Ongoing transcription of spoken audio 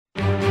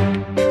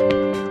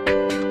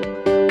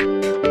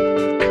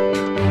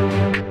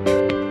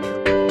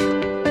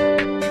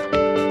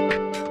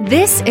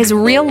This is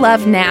Real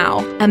Love Now,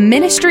 a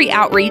ministry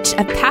outreach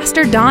of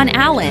Pastor Don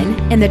Allen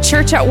in the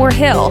church at War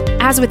Hill.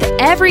 As with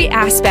every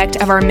aspect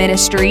of our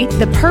ministry,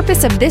 the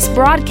purpose of this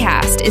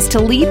broadcast is to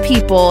lead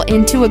people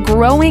into a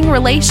growing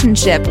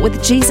relationship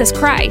with Jesus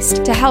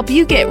Christ to help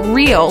you get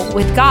real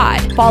with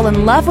God, fall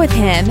in love with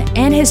Him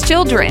and His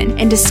children,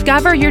 and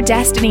discover your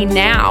destiny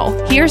now.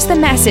 Here's the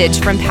message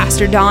from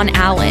Pastor Don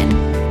Allen.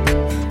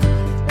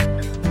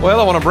 Well,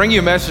 I want to bring you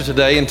a message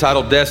today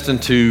entitled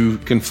Destined to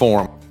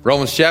Conform.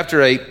 Romans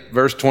chapter 8,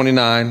 verse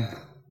 29.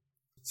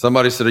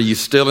 Somebody said, are you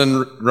still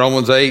in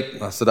Romans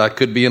 8? I said, I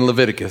could be in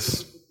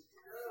Leviticus.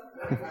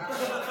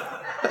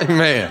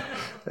 Amen.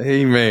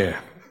 Amen.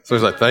 So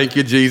it's like, thank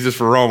you, Jesus,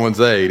 for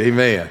Romans 8.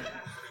 Amen.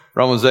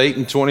 Romans 8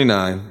 and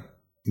 29.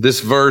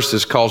 This verse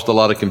has caused a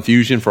lot of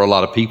confusion for a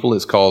lot of people.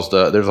 It's caused,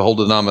 there's a whole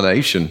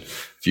denomination.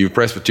 If you're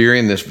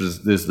Presbyterian, this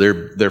is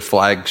their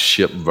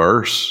flagship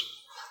verse.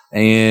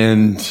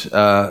 And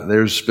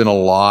there's been a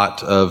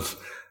lot of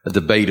a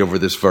debate over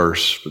this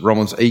verse. But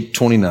Romans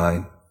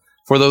 8:29.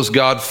 For those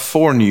God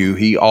foreknew,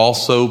 He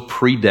also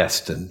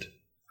predestined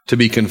to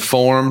be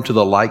conformed to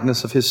the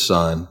likeness of His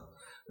Son,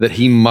 that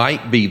He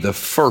might be the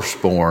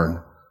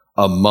firstborn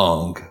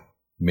among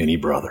many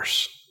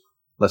brothers.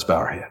 Let's bow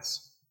our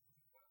heads.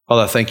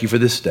 Father, I thank You for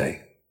this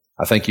day.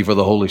 I thank You for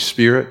the Holy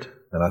Spirit,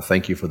 and I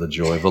thank You for the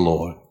joy of the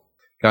Lord.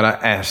 God, I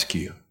ask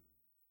You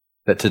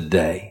that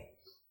today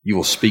You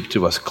will speak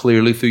to us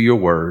clearly through Your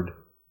word,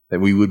 that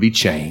we would be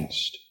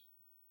changed.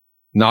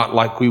 Not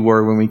like we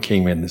were when we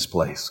came in this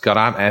place. God,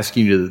 I'm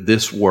asking You that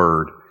this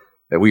word,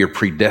 that we are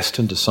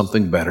predestined to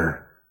something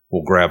better,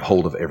 will grab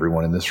hold of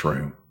everyone in this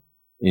room.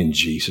 In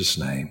Jesus'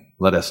 name,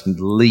 let us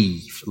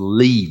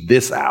leave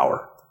this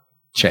hour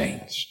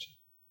changed.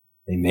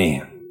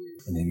 Amen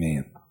and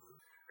amen. I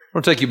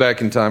want to take you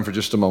back in time for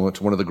just a moment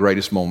to one of the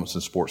greatest moments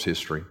in sports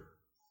history.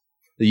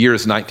 The year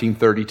is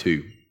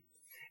 1932.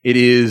 It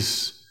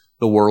is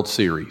the World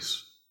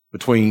Series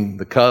between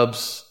the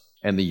Cubs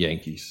and the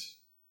Yankees.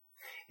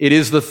 It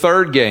is the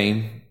third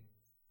game.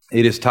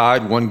 It is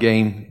tied 1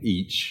 game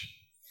each.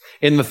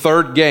 In the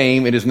third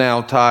game, it is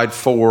now tied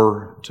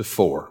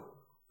 4-4.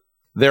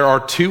 There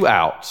are 2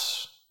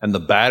 outs, and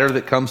the batter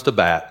that comes to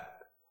bat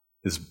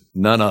is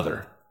none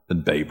other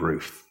than Babe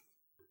Ruth.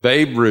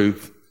 Babe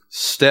Ruth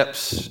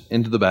steps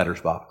into the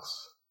batter's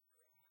box.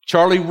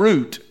 Charlie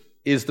Root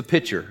is the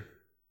pitcher,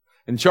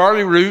 and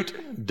Charlie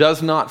Root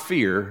does not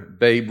fear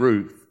Babe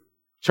Ruth.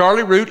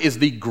 Charlie Root is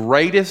the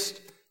greatest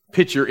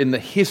pitcher in the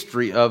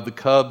history of the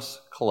Cubs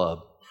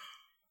club.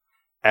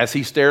 As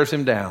he stares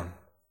him down,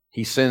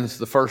 he sends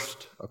the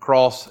first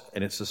across,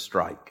 and it's a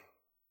strike.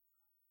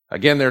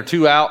 Again, there are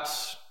 2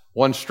 outs,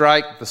 1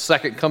 strike. The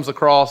second comes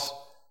across,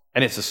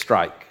 and it's a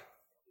strike.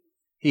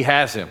 He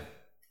has him.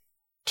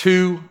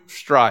 2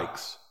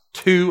 strikes,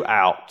 2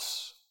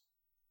 outs.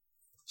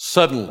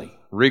 Suddenly,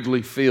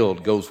 Wrigley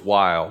Field goes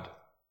wild.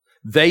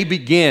 They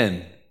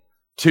begin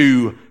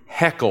to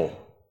heckle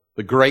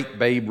the great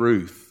Babe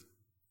Ruth.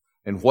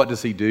 And what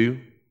does he do?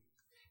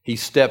 He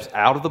steps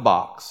out of the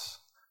box,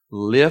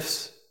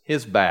 lifts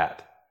his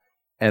bat,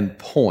 and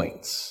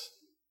points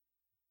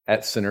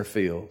at center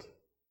field.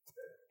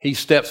 He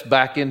steps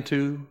back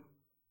into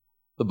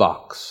the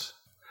box.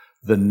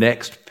 The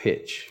next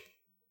pitch,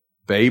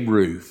 Babe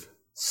Ruth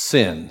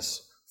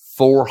sends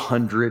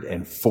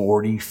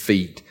 440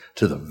 feet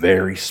to the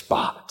very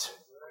spot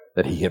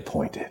that he had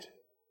pointed.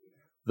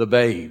 The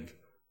Babe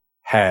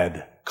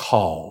had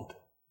called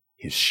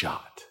his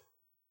shot.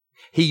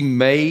 He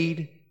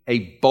made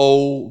a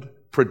bold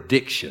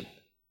prediction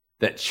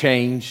that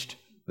changed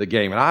the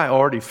game. And I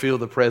already feel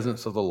the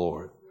presence of the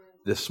Lord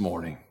this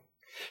morning.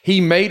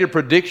 He made a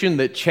prediction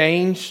that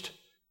changed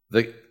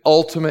the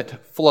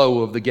ultimate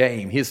flow of the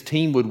game. His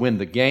team would win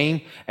the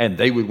game and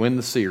they would win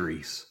the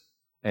series.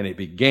 And it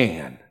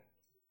began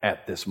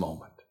at this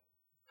moment.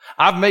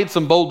 I've made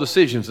some bold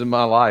decisions in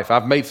my life.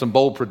 I've made some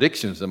bold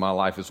predictions in my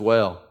life as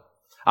well.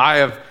 I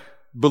have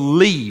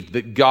believed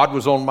that God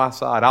was on my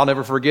side. I'll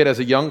never forget, as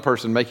a young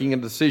person making a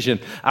decision,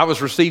 I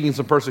was receiving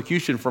some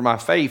persecution for my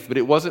faith, but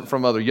it wasn't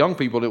from other young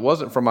people. It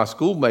wasn't from my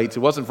schoolmates.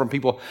 It wasn't from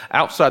people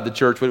outside the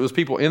church, but it was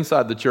people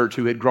inside the church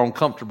who had grown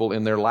comfortable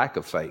in their lack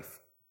of faith.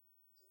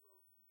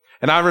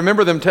 And I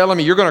remember them telling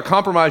me, you're going to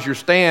compromise your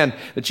stand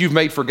that you've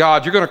made for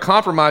God. You're going to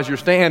compromise your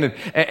stand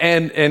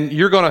and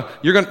you're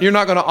not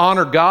going to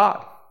honor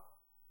God.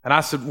 And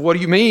I said, what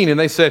do you mean? And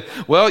they said,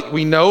 well,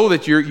 we know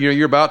that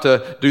you're about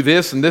to do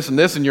this and this and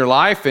this in your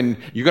life, and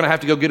you're going to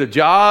have to go get a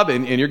job,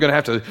 and you're going to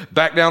have to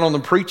back down on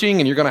the preaching,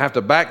 and you're going to have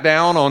to back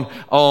down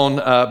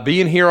on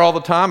being here all the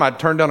time. I'd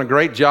turned down a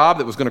great job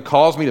that was going to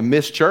cause me to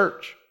miss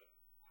church.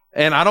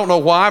 And I don't know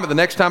why, but the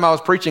next time I was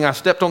preaching, I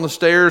stepped on the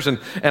stairs and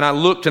I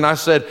looked and I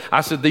said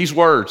these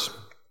words.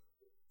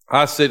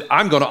 I said,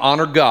 I'm going to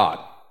honor God.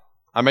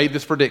 I made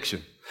this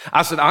prediction.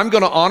 I said, I'm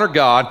going to honor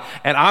God,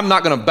 and I'm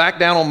not going to back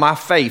down on my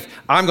faith.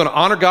 I'm going to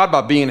honor God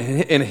by being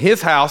in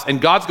His house, and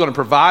God's going to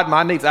provide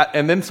my needs.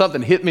 And then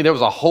something hit me. There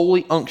was a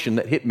holy unction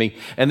that hit me,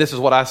 and this is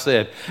what I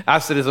said. I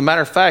said, as a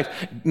matter of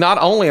fact, not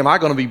only am I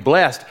going to be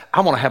blessed,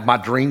 I want to have my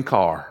dream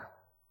car.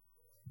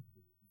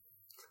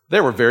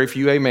 There were very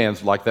few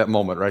amens like that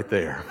moment right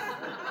there.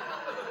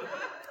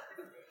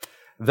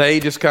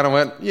 They just kind of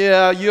went,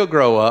 yeah, you'll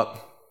grow up.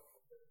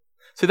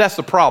 See, that's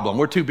the problem.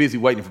 We're too busy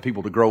waiting for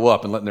people to grow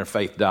up and letting their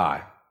faith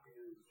die.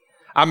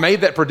 I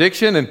made that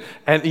prediction,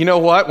 and you know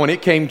what? When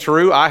it came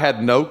true, I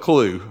had no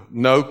clue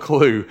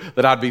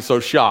that I'd be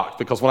so shocked,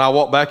 because when I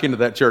walked back into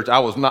that church, I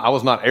was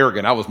not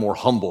arrogant. I was more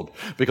humbled,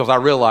 because I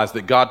realized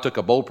that God took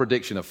a bold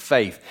prediction of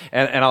faith,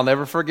 and I'll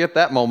never forget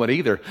that moment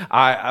either.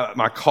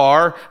 My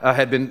car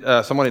had been,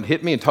 someone had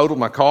hit me and totaled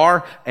my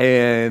car,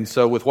 and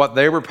so with what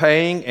they were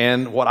paying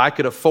and what I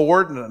could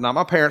afford, not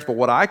my parents, but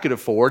what I could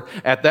afford,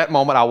 at that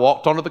moment I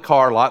walked onto the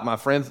car lot.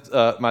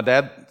 My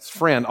dad's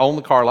friend owned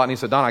the car lot, and he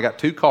said, Don, I got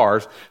 2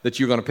 cars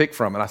that you're going to pick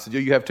from. And I said,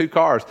 you have 2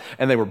 cars.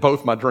 And they were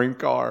both my dream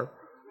car.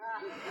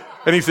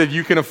 And he said,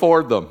 you can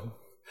afford them.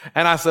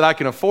 And I said, I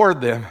can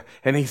afford them.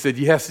 And he said,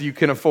 yes, you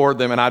can afford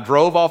them. And I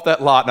drove off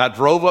that lot, and I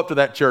drove up to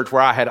that church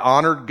where I had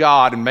honored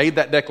God and made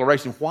that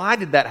declaration. Why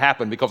did that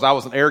happen? Because I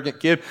was an arrogant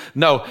kid?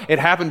 No, it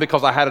happened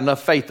because I had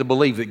enough faith to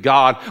believe that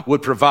God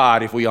would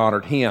provide if we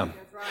honored Him.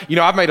 You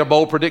know, I've made a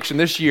bold prediction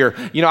this year.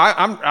 You know,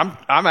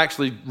 I'm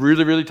actually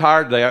really, really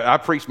tired today. I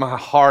preached my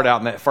heart out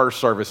in that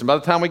first service. And by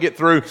the time we get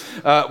through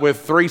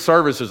with 3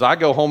 services, I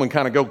go home and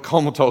kind of go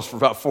comatose for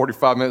about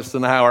 45 minutes to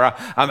an hour.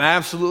 I'm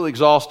absolutely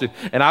exhausted.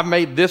 And I've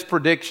made this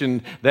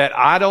prediction that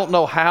I don't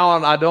know how,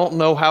 and I don't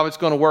know how it's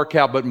going to work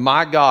out, but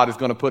my God is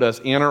going to put us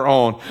in or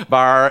on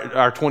by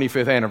our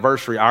 25th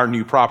anniversary, our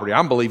new property.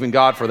 I'm believing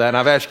God for that. And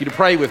I've asked you to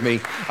pray with me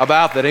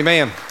about that.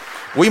 Amen.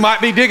 We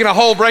might be digging a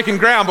hole, breaking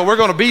ground, but we're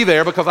going to be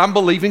there because I'm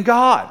believing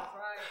God.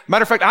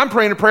 Matter of fact, I'm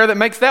praying a prayer that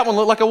makes that one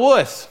look like a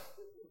wuss.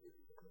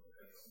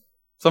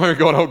 Some of you are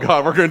going, oh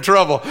God, we're in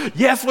trouble.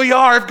 Yes, we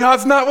are if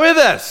God's not with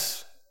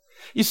us.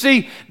 You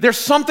see, there's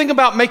something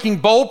about making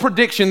bold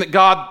prediction that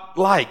God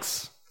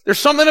likes. There's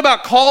something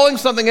about calling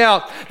something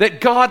out that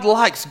God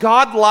likes.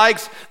 God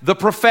likes the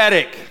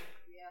prophetic.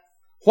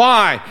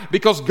 Why?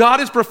 Because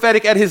God is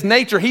prophetic at His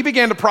nature. He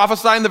began to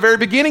prophesy in the very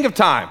beginning of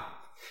time.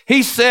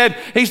 He said,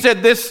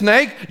 this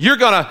snake, you're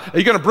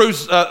gonna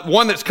bruise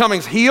one that's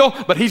coming's heel,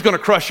 but he's gonna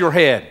crush your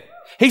head.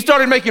 He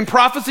started making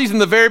prophecies in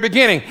the very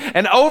beginning,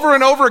 and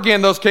over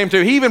again those came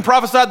to. He even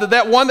prophesied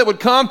that one that would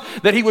come,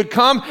 that he would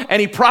come,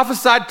 and he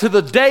prophesied to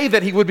the day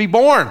that he would be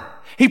born.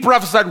 He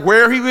prophesied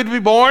where he would be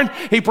born.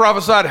 He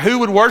prophesied who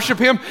would worship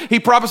him. He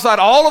prophesied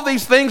all of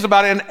these things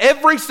about it, and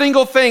every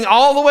single thing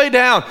all the way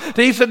down.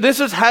 He said,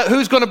 this is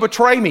who's going to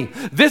betray me.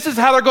 This is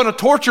how they're going to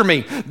torture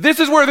me. This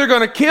is where they're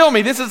going to kill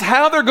me. This is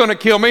how they're going to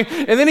kill me.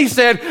 And then he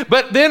said,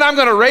 but then I'm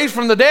going to raise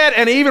from the dead.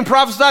 And he even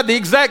prophesied the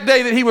exact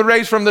day that he would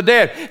raise from the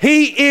dead.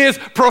 He is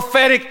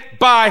prophetic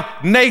by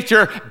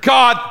nature.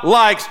 God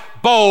likes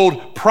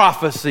bold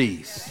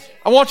prophecies.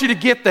 I want you to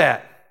get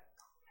that.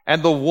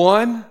 And the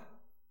one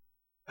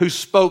who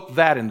spoke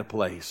that into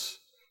place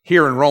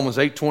here in Romans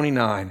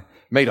 8:29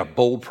 made a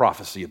bold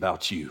prophecy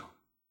about you.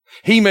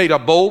 He made a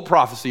bold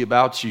prophecy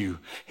about you.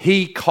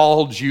 He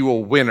called you a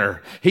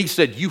winner. He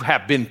said, you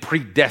have been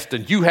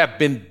predestined. You have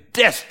been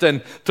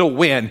destined to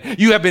win.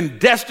 You have been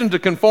destined to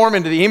conform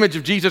into the image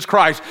of Jesus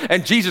Christ.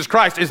 And Jesus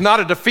Christ is not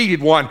a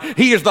defeated one.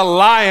 He is the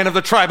Lion of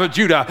the tribe of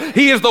Judah.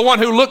 He is the one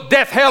who looked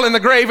death, hell, and the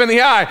grave in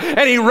the eye.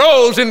 And he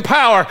rose in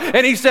power.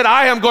 And he said,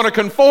 I am going to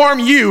conform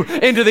you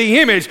into the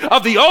image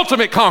of the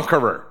ultimate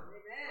conqueror.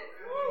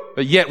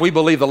 But yet we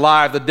believe the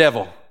lie of the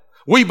devil.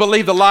 We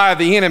believe the lie of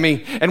the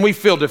enemy, and we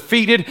feel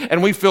defeated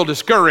and we feel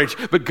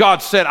discouraged. But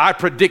God said, I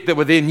predict that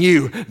within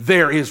you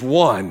there is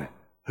one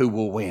who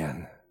will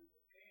win.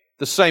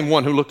 The same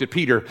one who looked at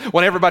Peter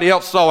when everybody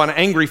else saw an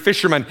angry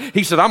fisherman.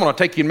 He said, I'm going to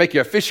take you and make you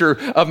a fisher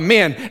of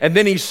men. And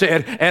then he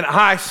said, and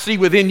I see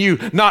within you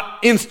not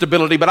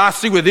instability, but I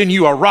see within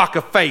you a rock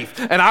of faith.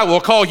 And I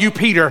will call you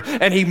Peter.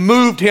 And he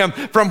moved him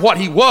from what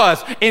he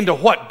was into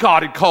what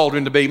God had called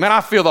him to be. Man, I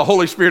feel the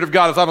Holy Spirit of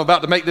God as I'm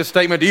about to make this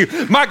statement to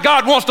you. My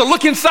God wants to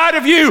look inside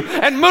of you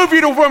and move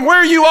you from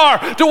where you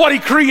are to what He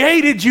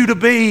created you to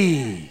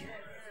be.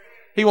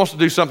 He wants to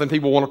do something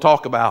people want to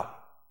talk about.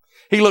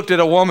 He looked at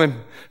a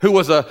woman who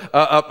was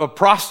a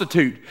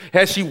prostitute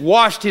as she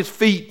washed his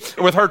feet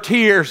with her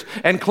tears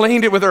and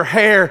cleaned it with her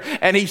hair.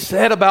 And he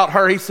said about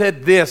her, he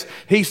said this.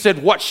 He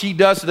said what she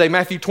does today,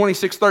 Matthew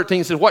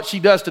 26:13 says what she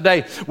does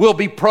today will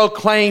be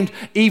proclaimed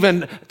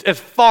even as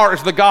far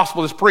as the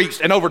gospel is preached.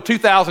 And over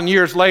 2,000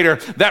 years later,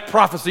 that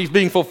prophecy is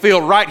being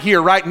fulfilled right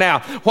here, right now.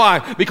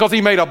 Why? Because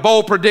he made a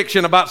bold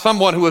prediction about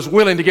someone who was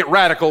willing to get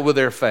radical with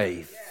their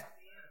faith.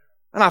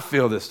 And I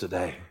feel this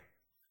today.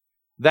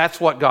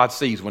 That's what God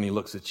sees when He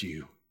looks at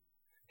you.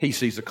 He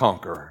sees a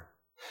conqueror.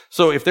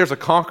 So if there's a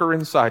conqueror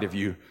inside of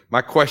you,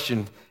 my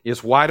question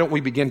is, why don't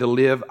we begin to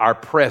live our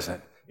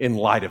present in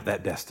light of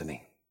that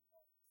destiny?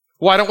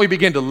 Why don't we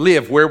begin to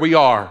live where we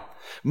are?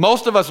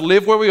 Most of us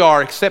live where we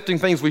are, accepting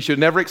things we should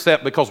never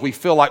accept because we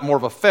feel like more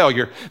of a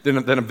failure than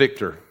a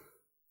victor.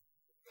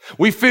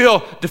 We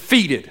feel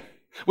defeated.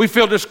 We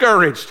feel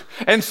discouraged.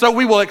 And so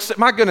we will accept,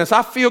 my goodness,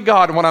 I feel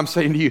God in what I'm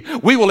saying to you.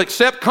 We will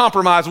accept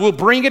compromise. We'll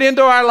bring it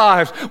into our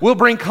lives. We'll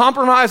bring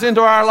compromise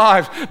into our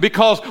lives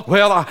because,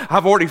 well,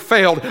 I've already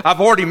failed. I've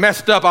already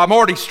messed up. I've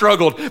already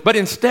struggled. But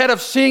instead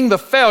of seeing the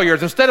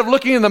failures, instead of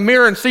looking in the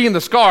mirror and seeing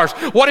the scars,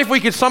 what if we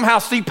could somehow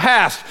see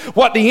past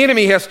what the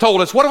enemy has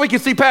told us? What if we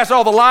could see past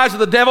all the lies of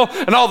the devil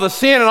and all the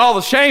sin and all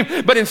the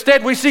shame, but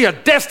instead we see a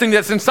destiny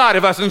that's inside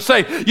of us and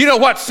say, you know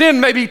what, sin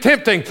may be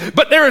tempting,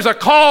 but there is a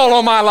call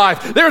on my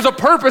life. There's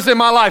a purpose in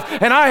my life,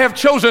 and I have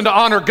chosen to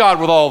honor God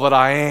with all that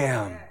I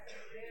am.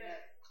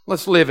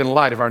 Let's live in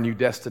light of our new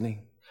destiny.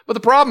 But the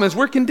problem is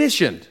we're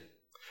conditioned.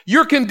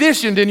 You're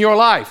conditioned in your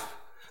life.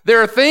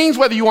 There are things,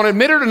 whether you want to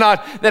admit it or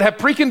not, that have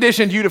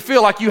preconditioned you to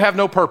feel like you have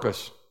no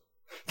purpose.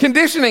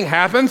 Conditioning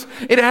happens.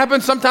 It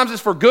happens. Sometimes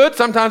it's for good.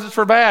 Sometimes it's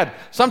for bad.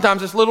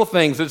 Sometimes it's little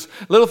things. It's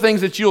little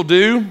things that you'll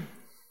do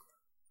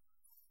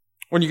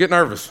when you get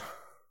nervous.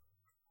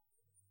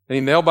 Any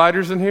nail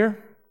biters in here?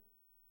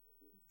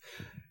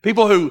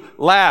 People who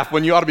laugh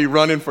when you ought to be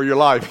running for your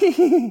life.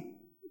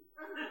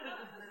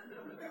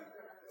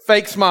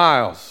 Fake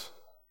smiles.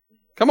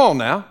 Come on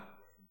now.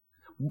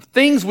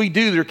 Things we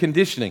do that are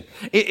conditioning.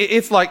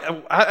 It's like,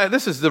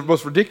 this is the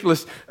most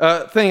ridiculous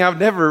thing. I would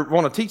never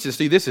want to teach this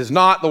to you. This is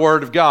not the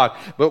Word of God.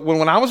 But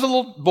when I was a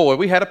little boy,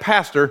 we had a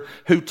pastor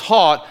who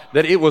taught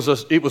that it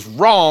was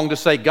wrong to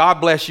say, God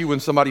bless you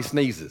when somebody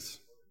sneezes.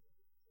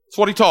 That's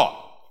what he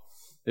taught.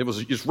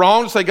 It's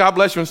wrong to say God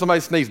bless you when somebody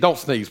sneezes. Don't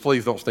sneeze.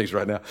 Please don't sneeze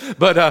right now.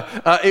 But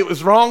it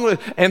was wrong.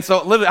 And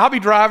so literally, I'll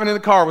be driving in the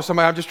car with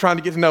somebody I'm just trying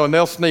to get to know, and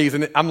they'll sneeze.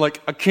 And I'm like,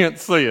 I can't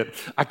say it.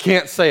 I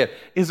can't say it.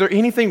 Is there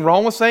anything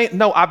wrong with saying it?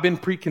 No, I've been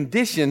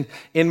preconditioned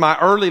in my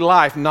early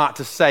life not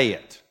to say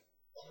it.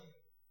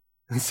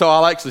 And so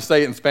I'll actually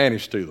say it in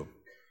Spanish to them.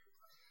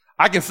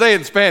 I can say it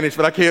in Spanish,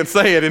 but I can't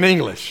say it in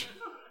English.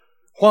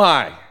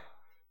 Why?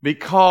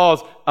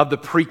 Because of the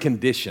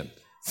precondition.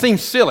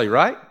 Seems silly,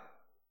 right?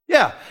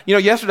 Yeah. You know,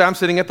 yesterday I'm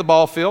sitting at the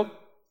ball field.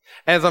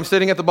 As I'm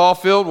sitting at the ball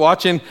field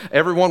watching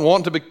everyone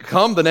wanting to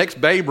become the next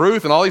Babe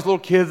Ruth and all these little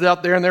kids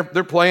out there and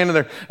they're playing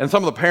and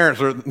some of the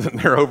parents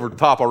they're over the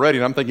top already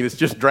and I'm thinking it's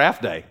just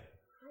draft day.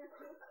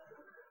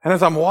 And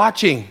as I'm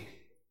watching,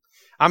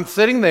 I'm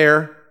sitting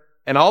there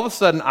and all of a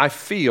sudden I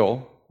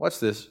feel,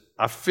 what's this?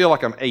 I feel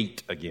like I'm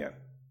 8 again.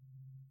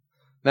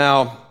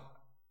 Now,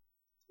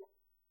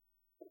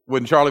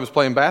 when Charlie was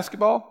playing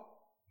basketball,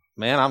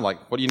 man, I'm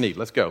like, what do you need?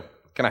 Let's go.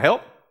 Can I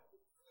help?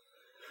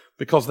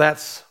 Because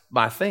that's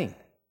my thing.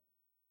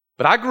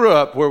 But I grew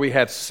up where we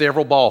had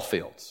several ball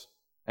fields.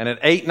 And at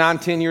 8, 9,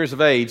 10 years of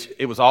age,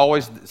 it was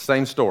always the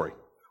same story.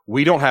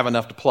 We don't have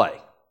enough to play.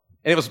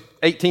 And it was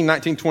 18,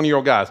 19,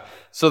 20-year-old guys.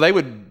 So they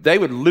would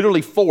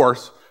literally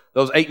force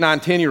those 8,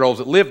 9, 10-year-olds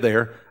that lived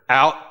there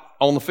out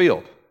on the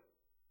field.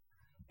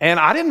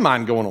 And I didn't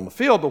mind going on the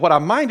field, but what I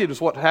minded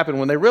was what happened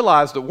when they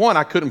realized that, one,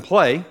 I couldn't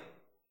play,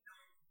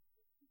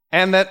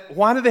 and that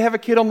why did they have a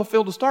kid on the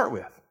field to start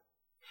with?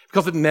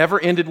 Because it never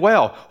ended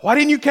well. Why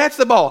didn't you catch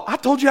the ball? I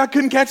told you I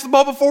couldn't catch the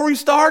ball before we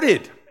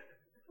started.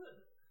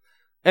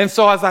 And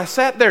so as I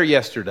sat there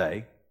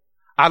yesterday,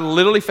 I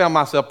literally found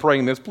myself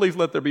praying this, please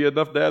let there be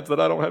enough dads that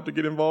I don't have to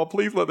get involved.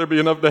 Please let there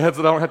be enough dads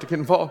that I don't have to get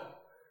involved.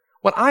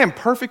 Well, I am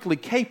perfectly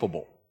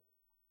capable.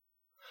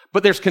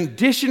 But there's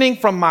conditioning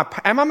from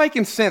am I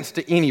making sense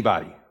to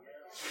anybody?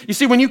 You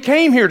see, when you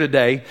came here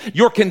today,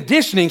 your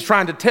conditioning's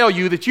trying to tell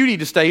you that you need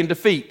to stay in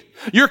defeat.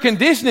 Your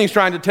conditioning's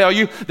trying to tell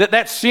you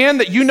that sin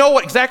that you know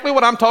exactly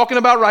what I'm talking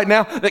about right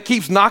now, that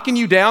keeps knocking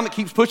you down, that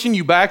keeps pushing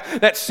you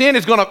back, that sin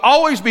is going to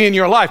always be in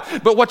your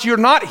life. But what you're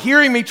not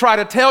hearing me try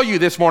to tell you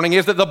this morning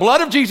is that the blood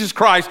of Jesus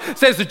Christ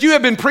says that you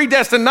have been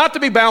predestined not to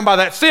be bound by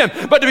that sin,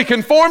 but to be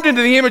conformed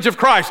into the image of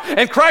Christ.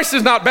 And Christ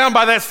is not bound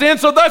by that sin,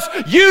 so thus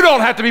you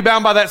don't have to be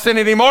bound by that sin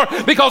anymore,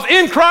 because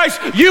in Christ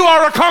you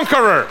are a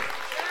conqueror.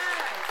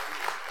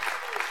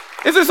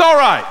 Is this all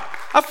right?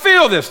 I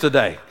feel this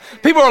today.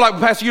 People are like,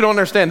 Pastor, you don't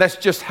understand. That's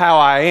just how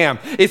I am.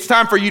 It's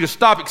time for you to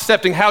stop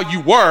accepting how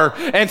you were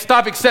and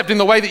stop accepting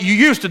the way that you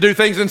used to do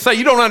things and say,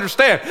 you don't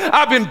understand.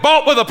 I've been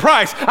bought with a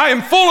price. I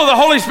am full of the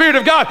Holy Spirit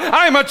of God.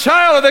 I am a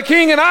child of the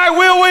King and I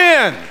will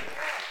win.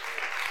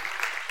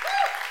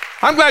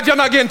 I'm glad y'all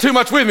not getting too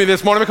much with me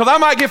this morning because I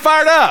might get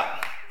fired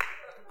up.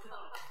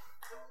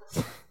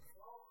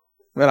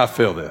 Man, I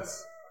feel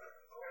this.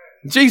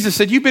 Jesus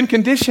said, you've been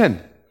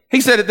conditioned. He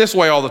said it this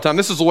way all the time.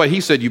 This is the way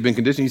he said you've been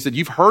conditioned. He said,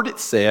 you've heard it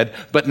said,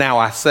 but now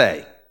I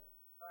say.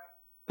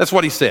 That's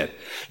what he said.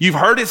 You've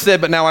heard it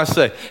said, but now I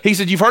say. He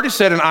said, you've heard it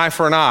said, an eye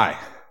for an eye.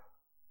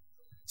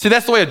 See,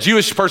 that's the way a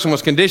Jewish person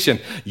was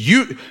conditioned.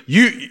 You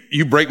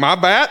break my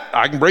bat,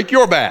 I can break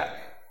your bat.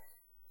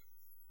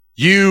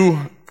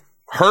 You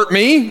hurt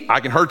me, I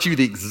can hurt you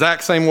the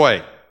exact same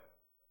way.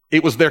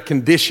 It was their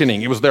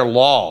conditioning. It was their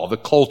law, the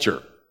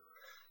culture.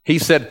 He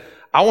said,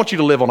 I want you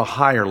to live on a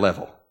higher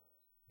level.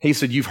 He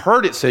said, you've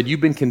heard it said,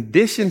 you've been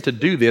conditioned to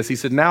do this. He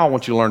said, now I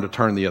want you to learn to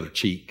turn the other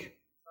cheek.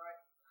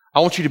 I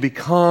want you to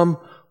become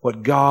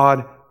what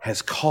God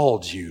has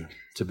called you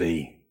to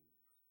be.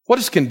 What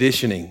does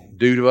conditioning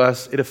do to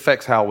us? It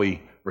affects how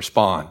we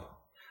respond. I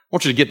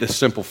want you to get this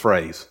simple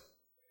phrase.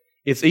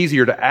 It's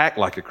easier to act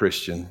like a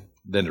Christian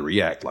than to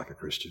react like a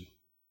Christian.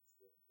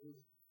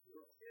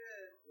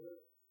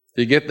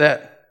 Do you get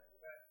that?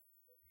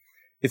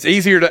 It's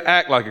easier to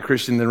act like a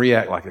Christian than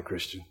react like a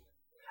Christian.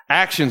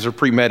 Actions are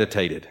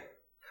premeditated.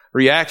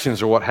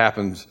 Reactions are what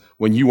happens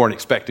when you weren't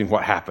expecting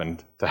what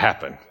happened to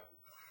happen.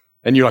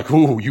 And you're like,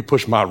 ooh, you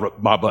pushed my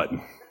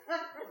button.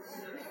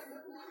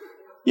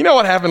 You know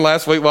what happened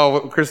last week while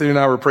Christine and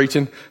I were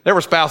preaching? There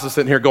were spouses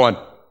sitting here going,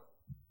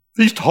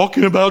 he's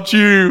talking about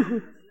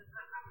you.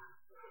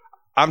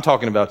 I'm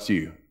talking about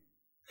you.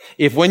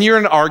 If when you're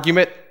in an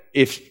argument,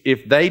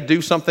 if they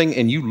do something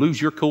and you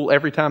lose your cool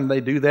every time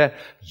they do that,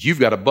 you've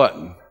got a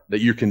button that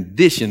you're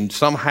conditioned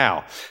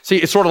somehow. See,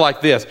 it's sort of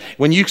like this.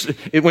 When you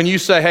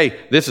say, hey,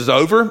 this is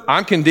over,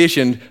 I'm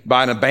conditioned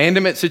by an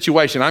abandonment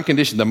situation. I'm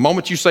conditioned the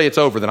moment you say it's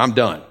over, then I'm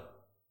done.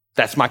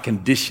 That's my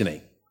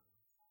conditioning.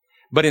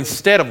 But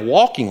instead of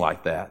walking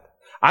like that,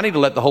 I need to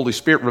let the Holy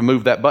Spirit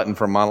remove that button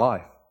from my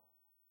life.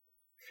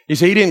 You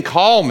see, He didn't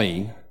call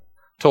me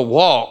to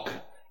walk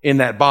in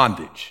that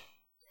bondage.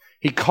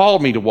 He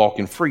called me to walk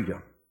in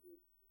freedom.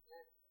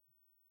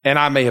 And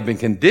I may have been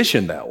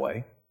conditioned that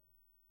way,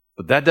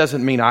 but that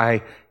doesn't mean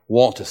I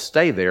want to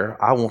stay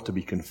there. I want to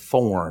be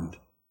conformed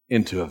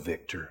into a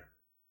victor.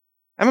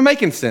 Am I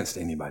making sense to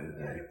anybody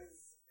today?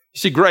 You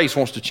see, grace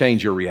wants to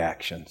change your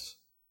reactions.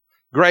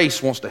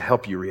 Grace wants to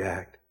help you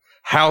react.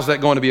 How's that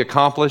going to be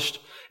accomplished?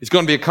 It's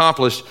going to be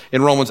accomplished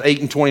in Romans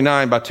 8 and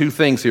 29 by two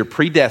things here,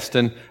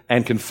 predestined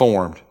and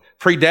conformed.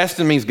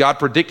 Predestined means God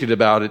predicted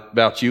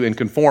about you, and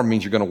conformed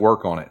means you're going to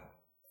work on it.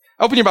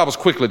 Open your Bibles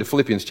quickly to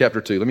Philippians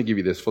chapter 2. Let me give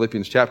you this.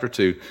 Philippians chapter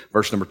 2,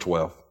 verse number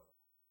 12.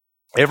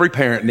 Every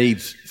parent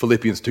needs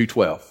Philippians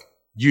 2:12.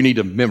 You need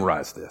to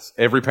memorize this.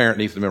 Every parent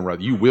needs to memorize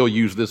it. You will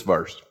use this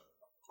verse.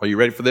 Are you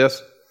ready for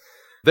this?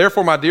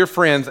 Therefore, my dear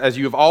friends, as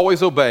you have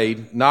always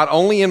obeyed, not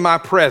only in my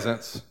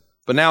presence,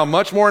 but now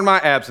much more in my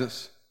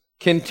absence,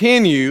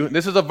 continue.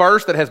 This is a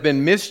verse that has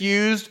been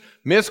misused,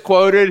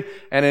 misquoted,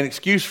 and an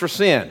excuse for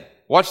sin.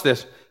 Watch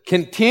this.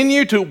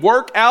 Continue to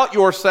work out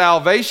your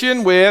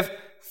salvation with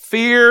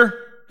fear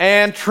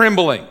and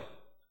trembling.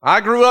 I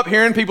grew up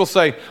hearing people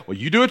say, well,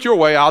 you do it your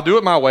way, I'll do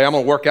it my way. I'm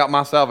going to work out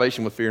my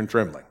salvation with fear and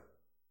trembling.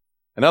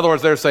 In other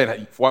words, they're saying,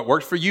 hey, what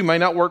works for you may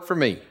not work for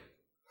me.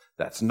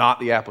 That's not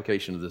the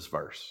application of this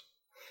verse.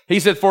 He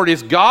said, for it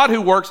is God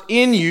who works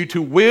in you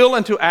to will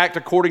and to act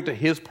according to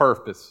His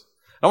purpose.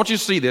 I want you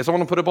to see this. I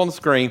want to put it up on the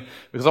screen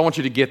because I want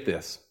you to get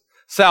this.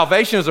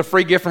 Salvation is a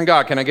free gift from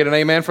God. Can I get an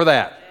amen for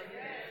that?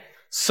 Amen.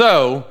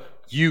 So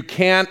you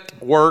can't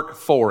work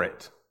for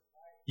it.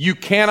 You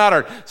cannot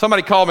earn.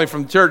 Somebody called me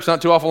from church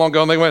not too awful long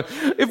ago, and they went,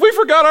 if we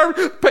forgot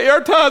to pay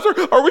our tithes,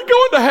 are we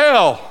going to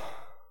hell?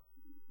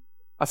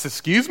 I said,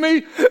 excuse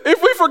me?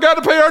 If we forgot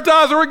to pay our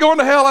tithes, are we going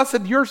to hell? I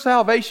said, your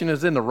salvation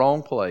is in the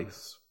wrong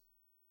place.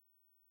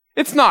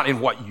 It's not in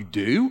what you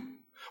do.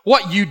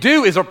 What you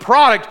do is a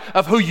product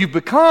of who you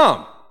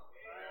become.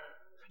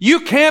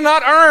 You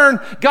cannot earn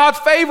God's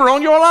favor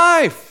on your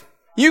life.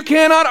 You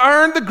cannot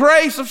earn the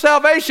grace of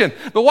salvation.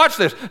 But watch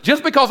this.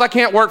 Just because I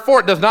can't work for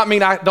it does not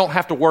mean I don't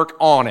have to work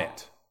on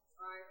it.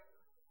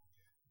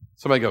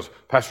 Somebody goes,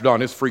 Pastor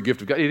Don, it's a free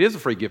gift of God. It is a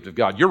free gift of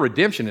God. Your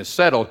redemption is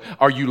settled.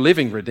 Are you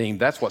living redeemed?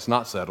 That's what's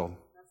not settled.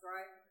 That's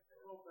right.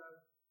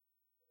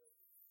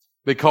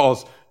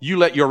 Because you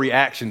let your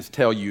reactions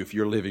tell you if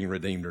you're living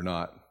redeemed or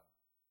not.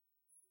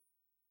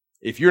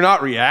 If you're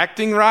not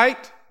reacting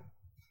right,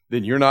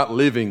 then you're not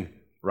living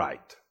right.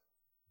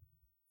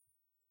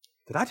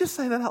 Did I just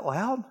say that out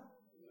loud?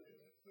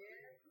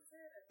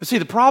 But see,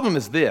 the problem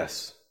is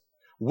this.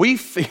 We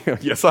feel,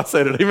 yes, I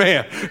said it,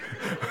 amen.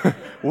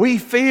 We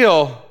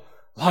feel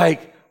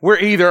like we're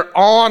either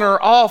on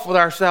or off with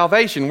our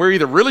salvation. We're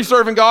either really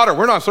serving God or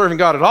we're not serving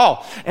God at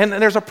all. And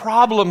there's a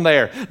problem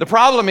there. The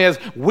problem is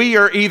we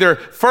are either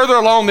further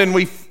along than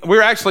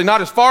we're actually not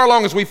as far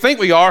along as we think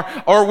we are,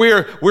 or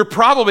we're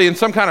probably in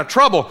some kind of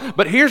trouble.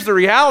 But here's the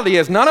reality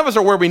is none of us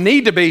are where we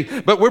need to be,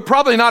 but we're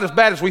probably not as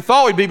bad as we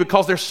thought we'd be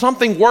because there's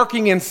something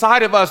working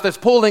inside of us that's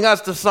pulling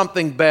us to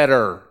something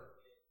better.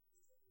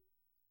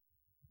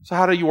 So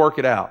how do you work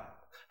it out?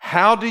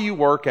 How do you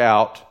work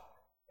out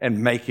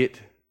and make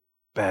it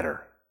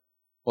better?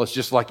 Well, it's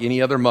just like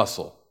any other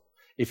muscle.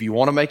 If you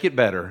want to make it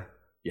better,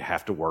 you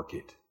have to work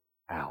it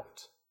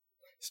out.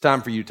 It's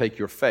time for you to take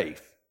your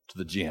faith to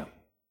the gym.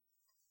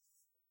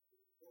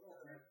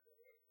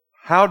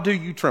 How do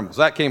you tremble?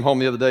 Zach came home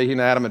the other day. He and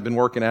Adam had been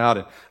working out,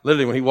 and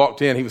literally when he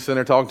walked in, he was sitting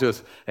there talking to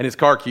us, and his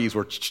car keys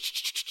were.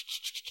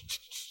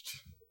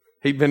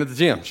 He'd been at the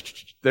gym.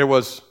 There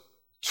was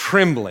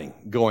trembling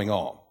going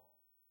on.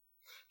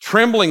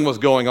 Trembling was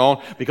going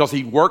on because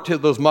he worked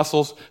those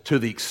muscles to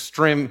the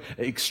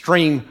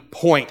extreme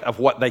point of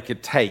what they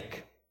could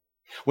take.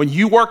 When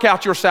you work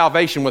out your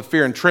salvation with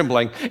fear and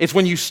trembling, it's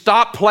when you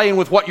stop playing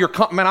with what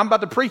man, I'm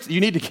about to preach. You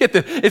need to get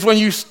this. It's when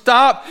you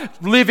stop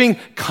living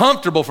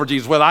comfortable for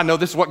Jesus. Well, I know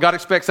this is what God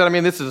expects out of me,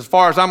 and this is as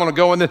far as I'm going to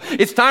go in this.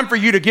 It's time for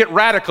you to get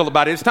radical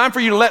about it. It's time for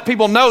you to let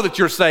people know that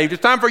you're saved.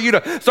 It's time for you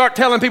to start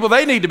telling people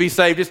they need to be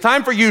saved. It's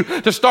time for you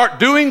to start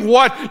doing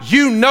what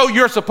you know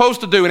you're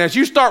supposed to do. And as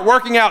you start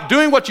working out,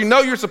 doing what you know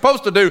you're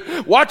supposed to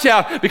do, watch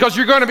out, because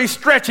you're going to be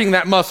stretching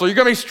that muscle. You're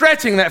going to be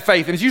stretching that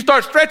faith. And as you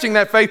start stretching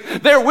that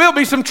faith, there will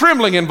be some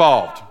trembling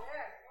involved.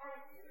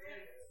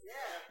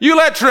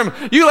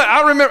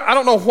 I remember, I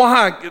don't know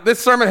why this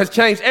sermon has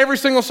changed every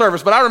single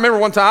service, but I remember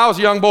one time I was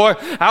a young boy.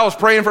 I was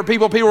praying for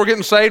people. People were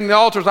getting saved in the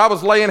altars. I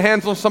was laying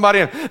hands on somebody,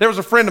 and there was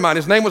a friend of mine.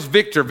 His name was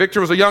Victor.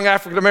 Victor was a young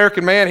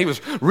African-American man. He was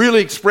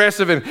really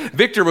expressive, and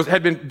Victor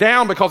had been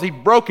down because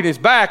he'd broken his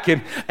back,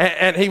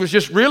 and he was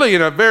just really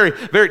in a very,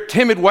 very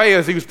timid way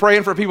as he was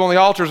praying for people on the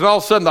altars, and all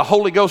of a sudden the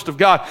Holy Ghost of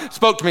God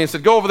spoke to me and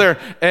said, go over there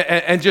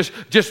and just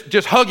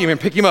hug him and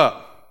pick him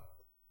up.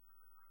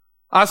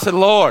 I said,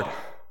 Lord,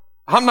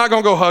 I'm not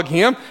going to go hug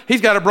him. He's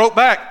got a broke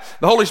back.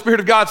 The Holy Spirit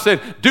of God said,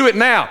 do it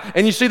now.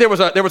 And you see, there was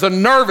a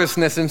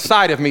nervousness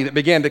inside of me that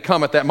began to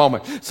come at that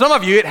moment. Some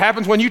of you, it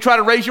happens when you try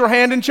to raise your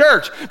hand in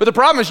church. But the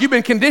problem is you've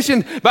been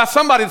conditioned by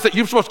somebody that said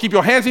you're supposed to keep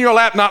your hands in your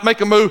lap, not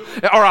make a move,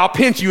 or I'll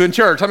pinch you in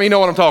church. How many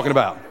know what I'm talking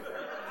about?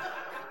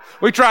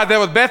 We tried that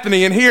with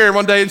Bethany in here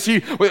one day,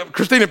 and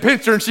Christina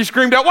pinched her, and she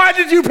screamed out, why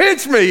did you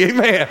pinch me?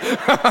 Amen.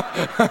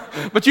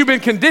 But you've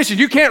been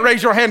conditioned. You can't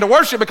raise your hand to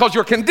worship because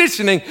your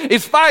conditioning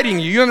is fighting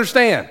you. You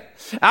understand?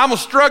 I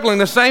was struggling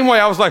the same way.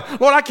 I was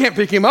like, Lord, I can't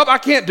pick him up. I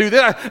can't do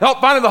that.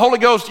 Finally, the Holy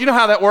Ghost, you know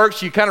how that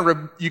works? You kind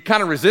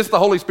of resist the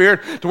Holy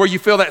Spirit to where you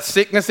feel that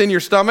sickness in your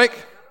stomach.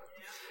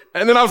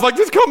 And then I was like,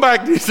 just come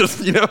back, Jesus.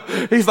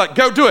 He's like,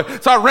 go do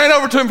it. So I ran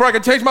over to him before I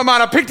could change my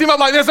mind. I picked him up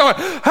like this. I went,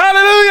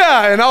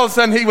 hallelujah. And all of a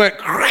sudden he went,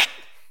 crack.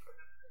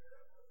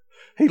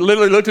 He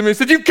literally looked at me and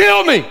said, you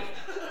killed me.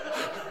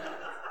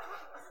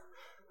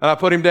 And I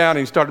put him down and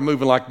he started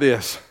moving like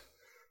this.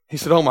 He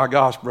said, oh my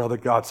gosh, brother,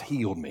 God's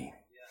healed me.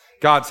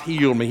 God's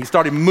healed me. He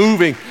started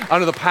moving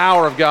under the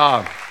power of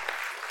God.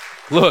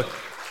 Look,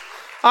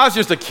 I was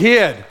just a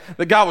kid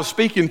that God was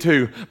speaking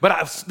to,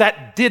 but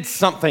that did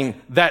something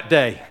that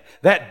day.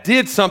 That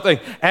did something.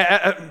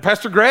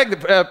 Pastor Greg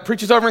that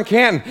preaches over in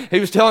Canton, he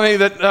was telling me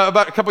that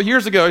about a couple of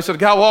years ago, he said a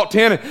guy walked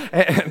in,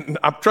 and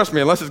trust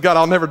me, unless it's God,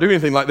 I'll never do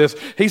anything like this.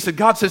 He said,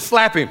 God said,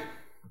 slap him.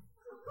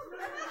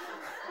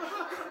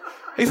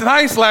 He said,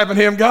 I ain't slapping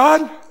him,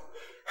 God.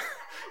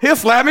 He'll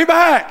slap me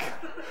back.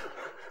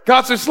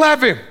 God said,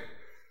 slap him.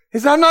 He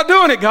said, I'm not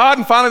doing it, God.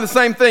 And finally the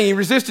same thing. He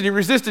resisted.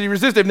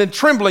 And then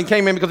trembling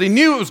came in because he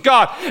knew it was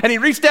God. And he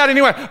reached out and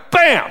he went,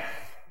 bam!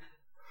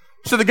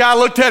 So the guy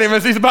looked at him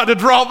as he's about to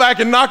draw back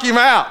and knock him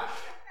out.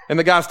 And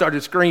the guy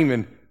started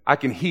screaming, I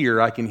can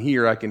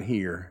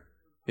hear.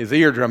 His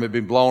eardrum had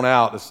been blown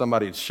out as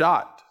somebody had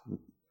shot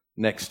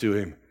next to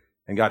him,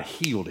 and God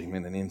healed him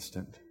in an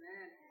instant.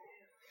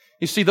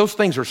 You see, those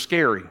things are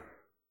scary.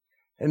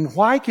 And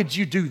why could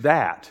you do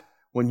that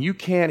when you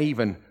can't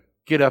even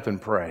get up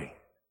and pray?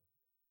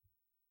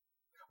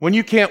 When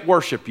you can't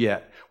worship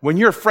yet? When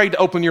you're afraid to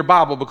open your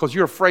Bible because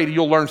you're afraid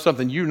you'll learn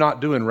something you're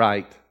not doing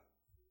right?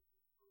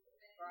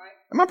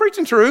 Am I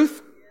preaching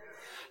truth?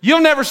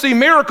 You'll never see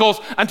miracles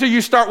until you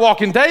start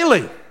walking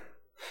daily.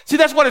 See,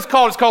 that's what it's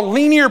called. It's called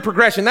linear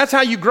progression. That's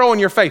how you grow in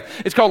your faith.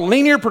 It's called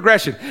linear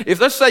progression.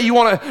 If let's say you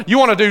want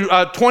to do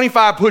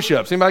 25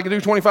 push-ups. Anybody can do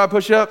 25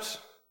 push-ups?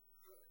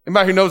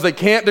 Anybody who knows they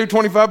can't do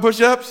 25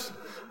 push-ups?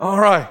 All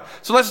right.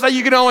 So let's say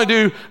you can only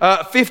do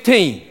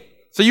 15.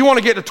 So you want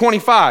to get to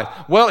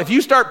 25. Well, if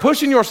you start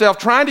pushing yourself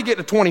trying to get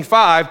to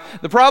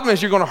 25, the problem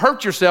is you're going to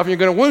hurt yourself and you're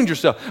going to wound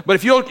yourself. But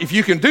if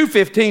you can do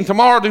 15,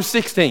 tomorrow do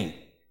 16.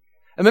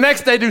 And the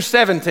next day do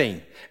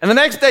 17. And the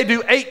next day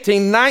do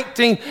 18,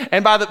 19,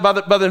 and by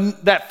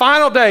that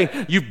final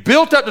day, you've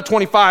built up to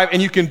 25,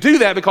 and you can do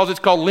that because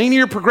it's called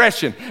linear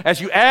progression, as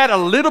you add a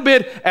little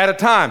bit at a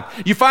time.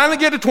 You finally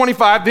get to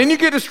 25, then you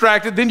get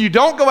distracted, then you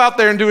don't go out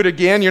there and do it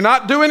again. You're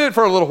not doing it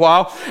for a little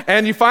while,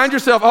 and you find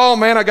yourself, oh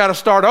man, I got to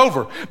start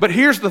over. But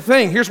here's the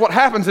thing. Here's what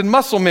happens in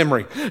muscle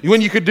memory.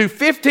 When you could do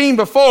 15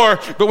 before,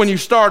 but when you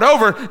start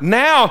over,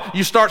 now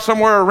you start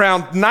somewhere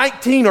around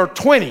 19 or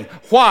 20.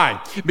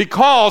 Why?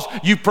 Because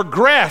you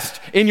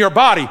progressed in your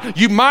body.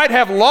 You might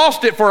have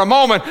lost it for a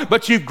moment,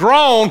 but you've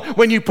grown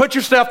when you put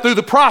yourself through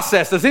the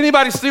process. Does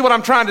anybody see what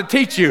I'm trying to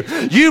teach you?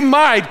 You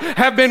might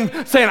have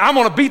been saying, I'm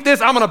going to beat this,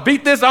 I'm going to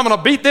beat this, I'm going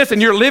to beat this,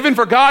 and you're living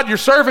for God, you're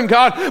serving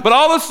God, but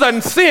all of a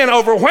sudden sin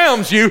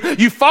overwhelms you.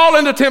 You fall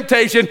into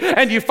temptation,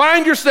 and you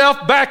find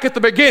yourself back at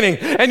the beginning,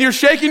 and you're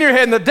shaking your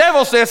head, and the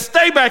devil says,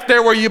 stay back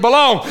there where you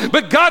belong.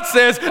 But God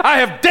says, I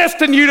have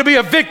destined you to be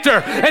a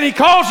victor, and he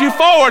calls you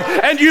forward,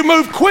 and you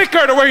move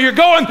quicker to where you're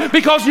going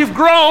because you've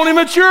grown in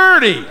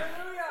maturity.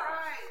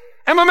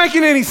 Am I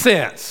making any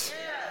sense?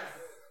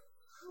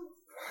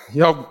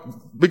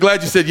 Y'all be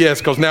glad you said yes,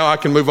 because now I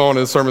can move on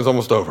and the sermon's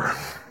almost over.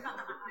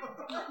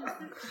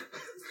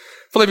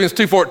 Philippians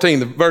 2:14,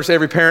 the verse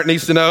every parent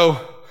needs to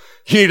know.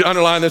 You need to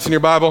underline this in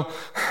your Bible.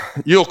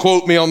 You'll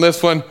quote me on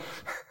this one.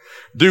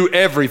 Do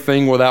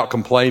everything without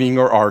complaining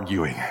or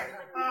arguing.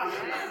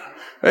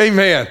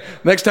 Amen.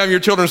 Next time your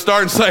children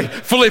start and say,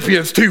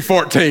 Philippians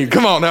 2:14.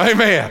 Come on now,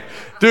 amen.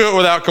 Do it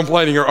without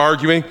complaining or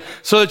arguing,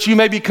 so that you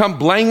may become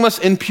blameless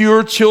and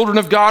pure children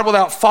of God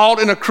without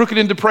fault in a crooked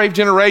and depraved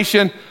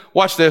generation.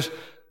 Watch this.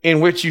 In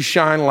which you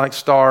shine like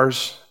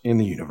stars in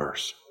the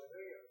universe.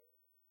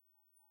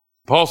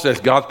 Paul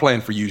says God's plan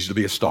for you is to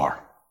be a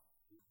star.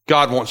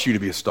 God wants you to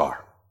be a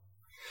star.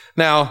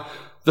 Now,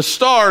 the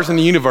stars in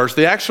the universe,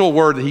 the actual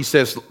word that he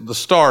says, the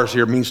stars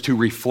here, means to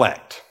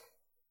reflect.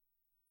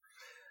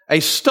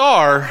 A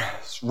star's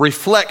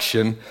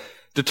reflection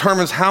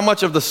determines how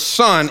much of the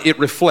sun it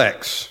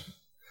reflects.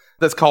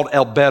 That's called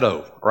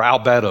albedo or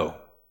albedo.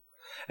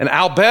 And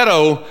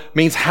albedo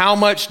means how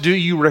much do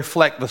you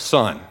reflect the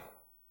sun.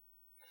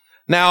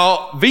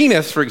 Now,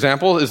 Venus, for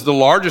example, is the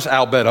largest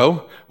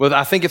albedo with,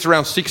 I think it's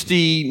around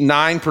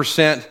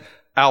 69%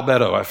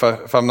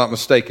 albedo, if I'm not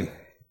mistaken.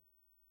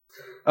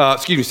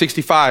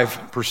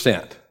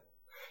 65%.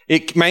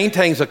 It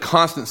maintains a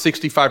constant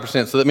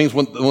 65%. So that means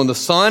when the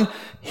sun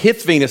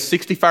hits Venus,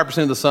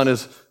 65% of the sun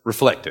is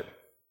reflected.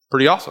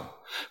 Pretty awesome.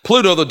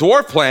 Pluto, the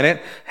dwarf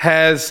planet,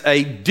 has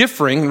a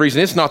differing, the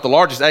reason it's not the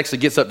largest, it actually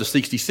gets up to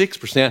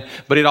 66%,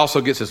 but it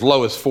also gets as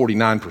low as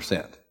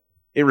 49%.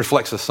 It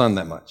reflects the sun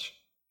that much.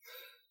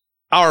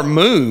 Our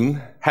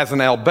moon has an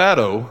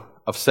albedo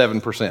of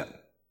 7%.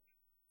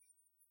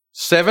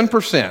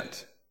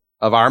 7%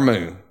 of our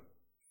moon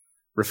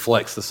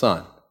reflects the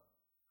sun.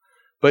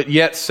 But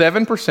yet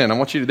 7%, I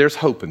want you to, there's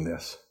hope in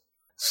this.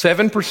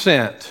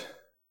 7%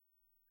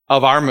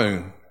 of our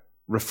moon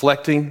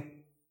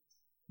reflecting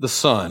the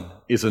sun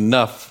is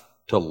enough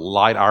to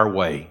light our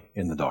way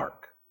in the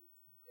dark.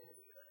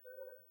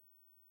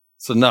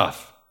 It's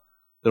enough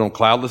that on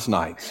cloudless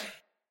nights,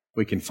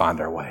 we can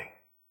find our way.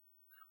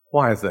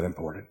 Why is that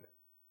important?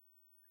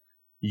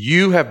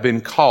 You have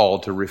been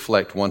called to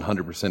reflect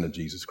 100% of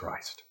Jesus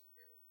Christ.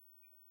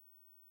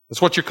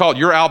 That's what you're called.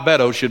 Your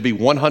albedo should be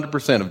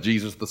 100% of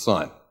Jesus the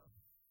Son.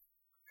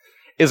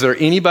 Is there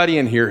anybody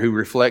in here who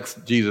reflects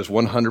Jesus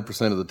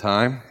 100% of the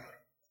time?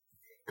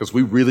 Because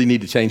we really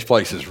need to change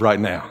places right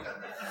now.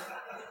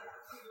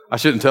 I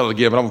shouldn't tell it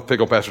again, but I'm going to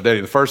pick on Pastor Daddy.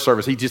 In the first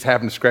service, he just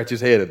happened to scratch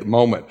his head at the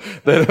moment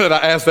that I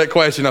asked that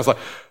question. I was like,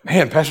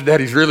 man, Pastor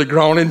Daddy's really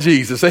grown in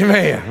Jesus.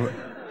 Amen.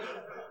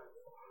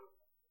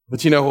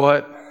 But you know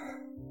what?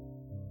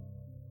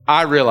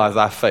 I realize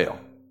I fail.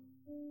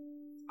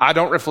 I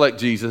don't reflect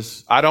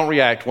Jesus. I don't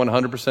react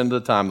 100% of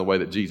the time the way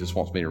that Jesus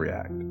wants me to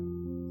react.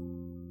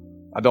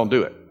 I don't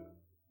do it.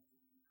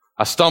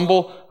 I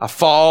stumble, I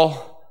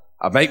fall,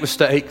 I make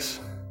mistakes.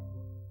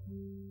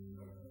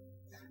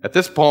 At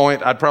this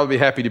point, I'd probably be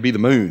happy to be the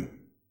moon.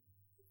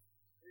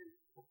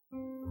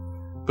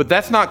 But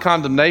that's not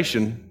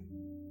condemnation.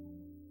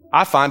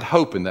 I find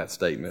hope in that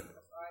statement.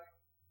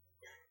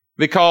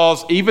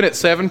 Because even at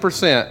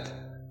 7%,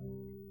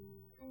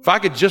 if I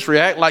could just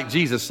react like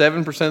Jesus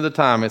 7% of the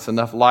time, it's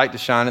enough light to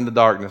shine in the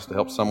darkness to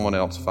help someone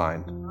else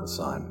find the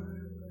sun.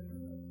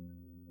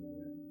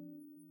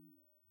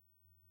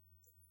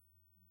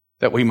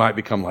 That we might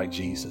become like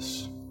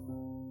Jesus.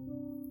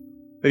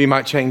 That He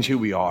might change who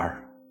we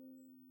are.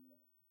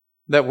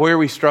 That where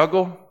we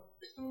struggle,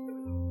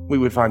 we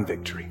would find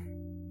victory.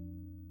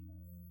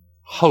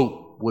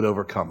 Hope would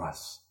overcome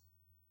us.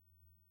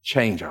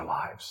 Change our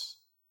lives.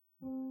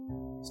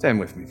 Stand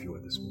with me if you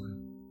would this morning.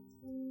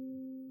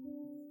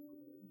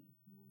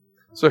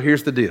 So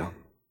here's the deal.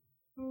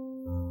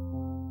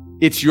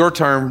 It's your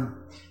turn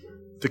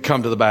to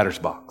come to the batter's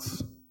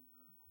box.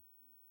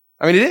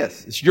 I mean, it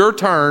is. It's your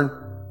turn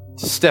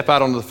to step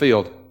out onto the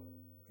field.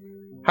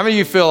 How many of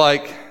you feel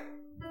like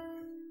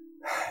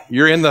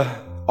you're in the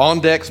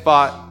on-deck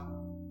spot?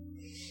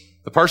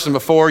 The person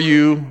before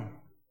you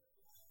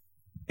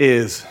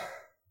is,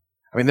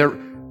 they're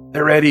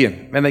ready,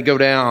 and then they go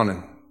down,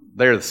 and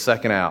they're the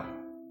second out.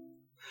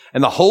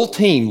 And the whole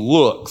team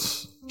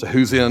looks to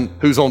who's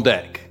on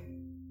deck.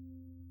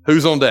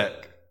 Who's on deck?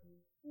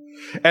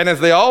 And as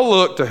they all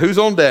look to who's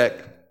on deck,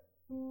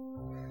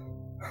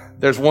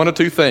 there's one of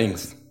two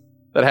things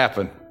that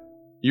happen.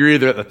 You're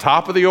either at the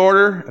top of the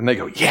order and they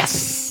go,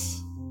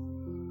 yes.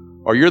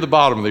 Or you're the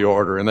bottom of the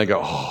order and they go,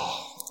 oh.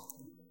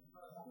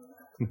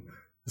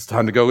 It's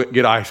time to go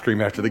get ice cream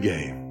after the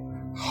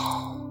game.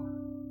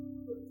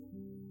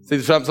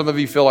 See, some of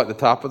you feel like the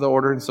top of the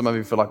order and some of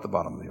you feel like the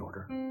bottom of the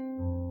order.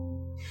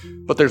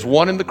 But there's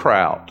one in the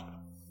crowd.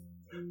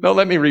 No,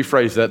 let me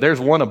rephrase that. There's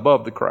one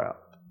above the crowd.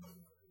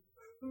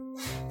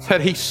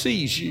 That He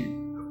sees you.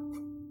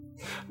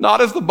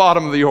 Not as the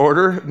bottom of the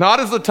order, not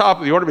as the top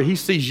of the order, but He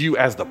sees you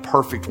as the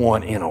perfect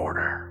one in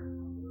order.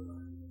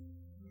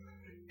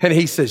 And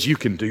He says, you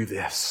can do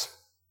this.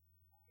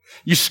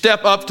 You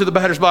step up to the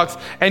batter's box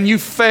and you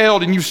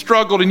failed and you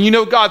struggled and you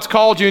know God's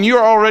called you and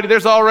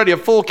there's already a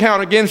full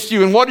count against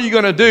you, and what are you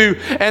going to do?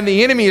 And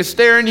the enemy is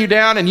staring you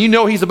down and you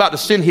know he's about to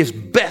send his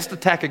best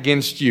attack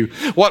against you.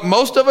 What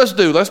most of us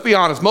do, let's be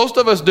honest, most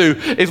of us do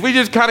is we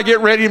just kind of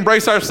get ready,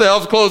 embrace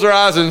ourselves, close our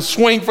eyes and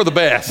swing for the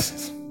best.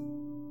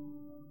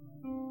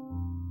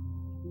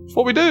 That's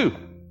what we do.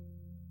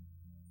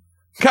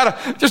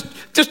 Gotta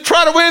just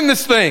try to win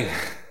this thing.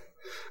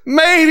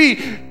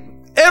 Maybe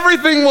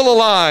everything will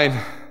align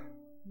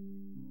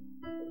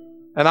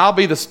and I'll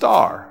be the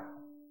star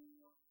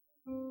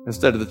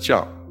instead of the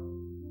chump.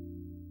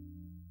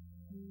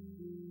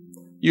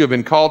 You have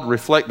been called to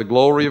reflect the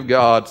glory of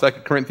God,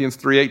 2 Corinthians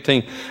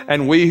 3:18.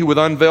 And we who with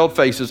unveiled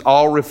faces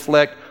all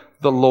reflect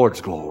the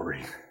Lord's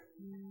glory.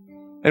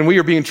 And we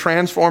are being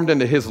transformed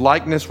into His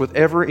likeness with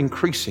ever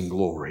increasing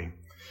glory,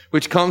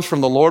 which comes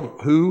from the Lord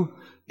who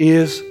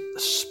is the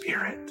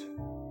Spirit.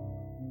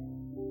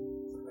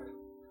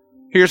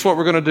 Here's what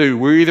we're going to do.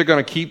 We're either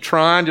going to keep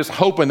trying, just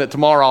hoping that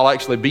tomorrow I'll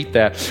actually beat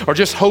that, or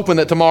just hoping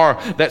that tomorrow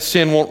that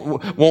sin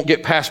won't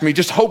get past me,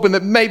 just hoping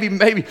that maybe,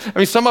 I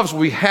mean, some of us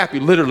will be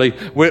happy literally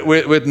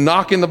with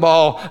knocking the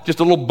ball, just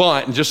a little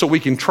bunt, and just so we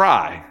can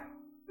try.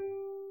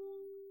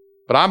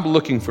 But I'm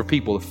looking for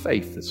people of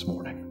faith this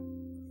morning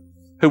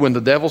who, when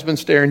the devil's been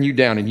staring you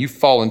down and you've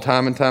fallen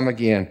time and time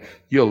again,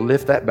 you'll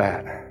lift that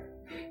bat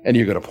and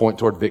you're going to point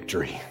toward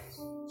victory.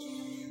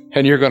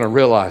 And you're going to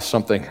realize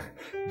something.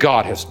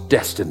 God has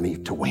destined me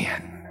to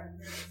win.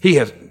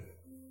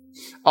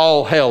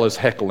 All hell is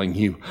heckling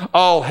you.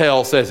 All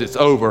hell says it's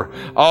over.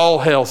 All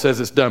hell says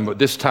it's done. But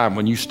this time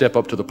when you step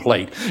up to the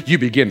plate, you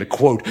begin to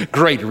quote,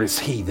 greater is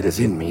He that is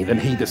in me than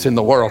he that's in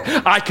the world.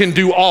 I can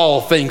do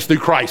all things through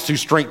Christ who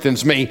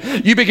strengthens me.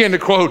 You begin to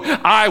quote,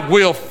 I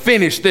will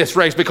finish this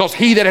race because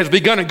He that has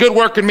begun a good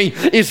work in me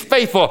is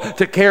faithful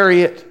to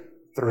carry it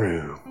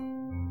through.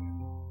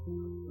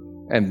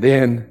 And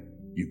then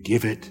you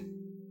give it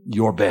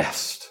your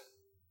best.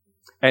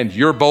 And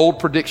your bold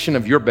prediction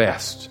of your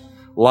best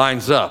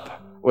lines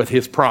up with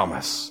His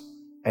promise,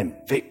 and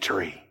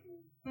victory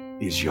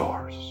is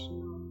yours.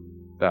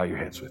 Bow your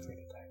heads with me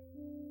today.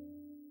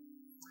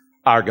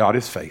 Our God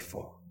is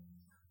faithful,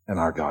 and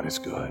our God is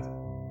good.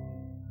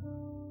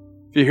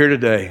 If you're here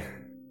today,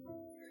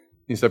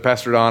 you say,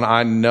 Pastor Don,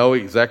 I know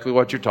exactly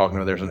what you're talking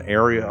about. There's an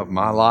area of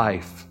my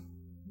life.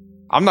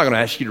 I'm not going to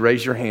ask you to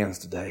raise your hands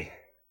today,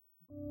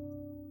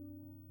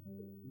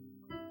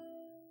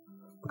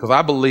 because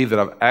I believe that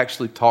I've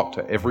actually talked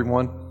to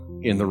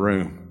everyone in the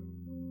room.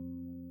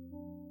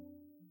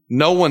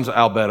 No one's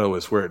albedo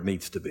is where it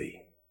needs to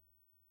be.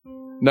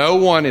 No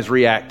one is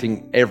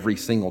reacting every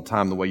single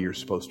time the way you're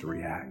supposed to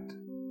react.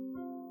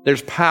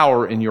 There's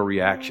power in your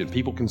reaction.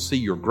 People can see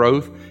your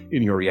growth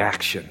in your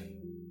reaction.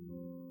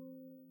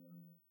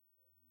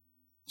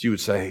 You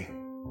would say,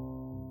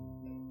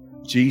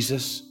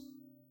 Jesus,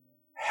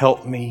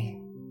 help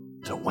me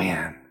to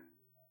win.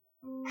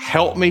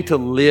 Help me to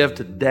live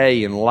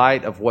today in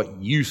light of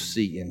what you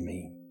see in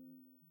me.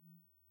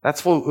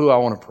 That's who I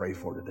want to pray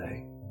for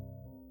today.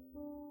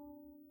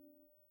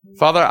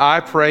 Father,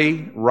 I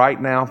pray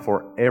right now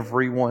for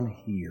everyone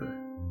here.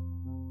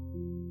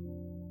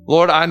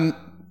 Lord, I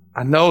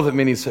know that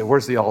many say,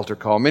 where's the altar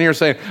call? Many are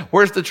saying,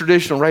 where's the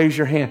traditional raise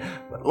your hand?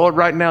 But Lord,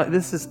 right now,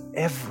 this is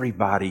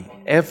everybody.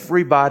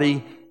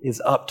 Everybody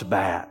is up to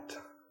bat.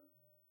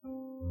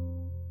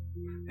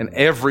 And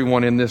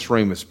everyone in this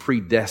room is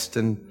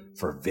predestined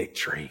for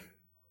victory.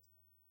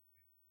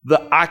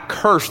 I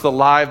curse the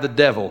lie of the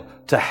devil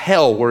to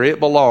hell where it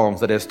belongs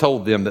that has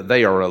told them that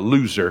they are a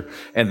loser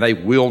and they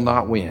will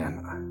not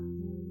win.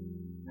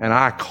 And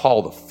I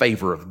call the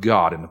favor of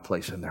God into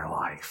place in their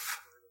life.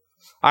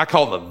 I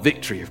call the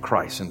victory of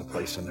Christ into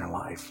place in their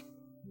life,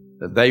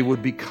 that they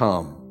would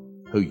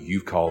become who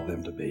you called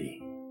them to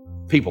be.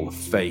 People of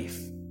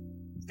faith,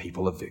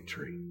 people of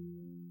victory.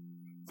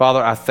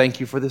 Father, I thank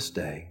you for this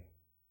day.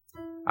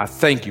 I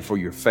thank you for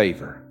your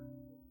favor.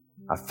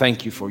 I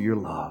thank you for your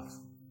love.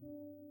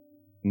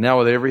 Now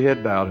with every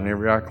head bowed and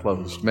every eye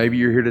closed, maybe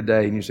you're here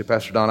today and you say,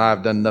 Pastor Don,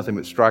 I've done nothing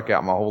but strike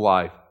out my whole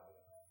life.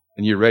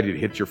 And you're ready to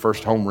hit your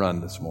first home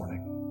run this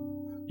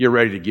morning. You're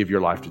ready to give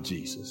your life to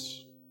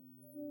Jesus.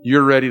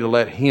 You're ready to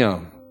let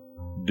Him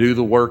do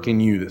the work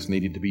in you that's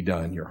needed to be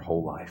done your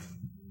whole life.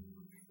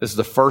 This is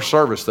the first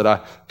service that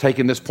I've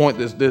taken this point.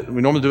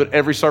 We normally do it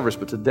every service,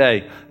 but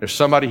today there's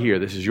somebody here.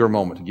 This is your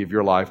moment to give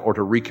your life or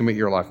to recommit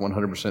your life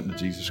 100% to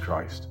Jesus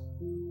Christ.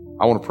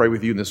 I want to pray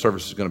with you, and this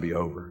service is going to be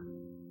over.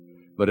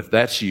 But if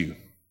that's you,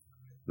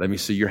 let me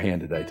see your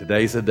hand today.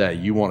 Today's the day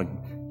you want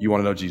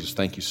to know Jesus.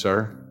 Thank you,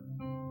 sir.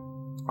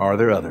 Are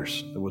there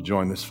others that will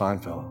join this fine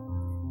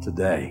fellow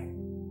today?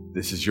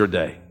 This is your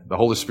day. The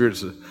Holy Spirit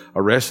has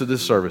arrested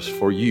this service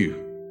for you.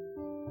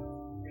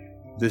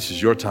 This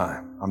is your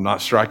time. I'm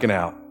not striking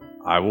out.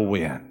 I will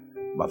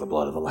win by the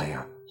blood of the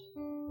Lamb.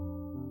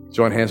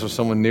 Join hands with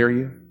someone near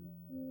you.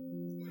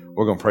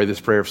 We're going to pray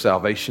this prayer of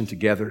salvation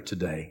together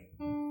today.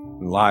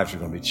 And lives are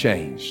going to be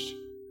changed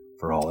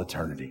for all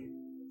eternity.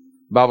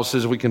 The Bible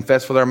says we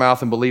confess with our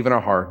mouth and believe in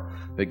our heart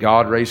that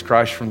God raised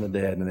Christ from the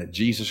dead and that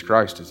Jesus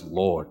Christ is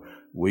Lord.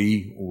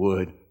 We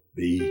would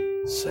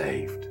be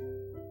saved.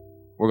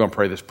 We're going to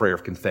pray this prayer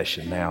of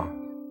confession now.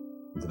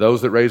 To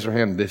those that raise their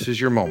hand, this is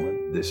your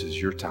moment. This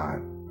is your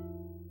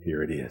time.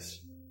 Here it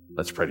is.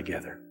 Let's pray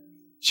together.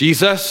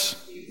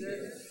 Jesus,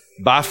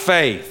 by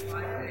faith,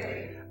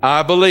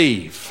 I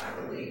believe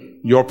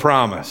your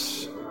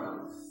promise.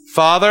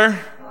 Father,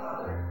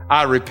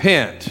 I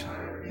repent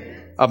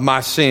of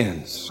my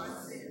sins.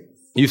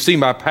 You see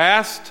my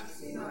past,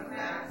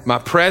 my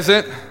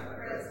present,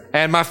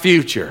 and my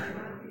future.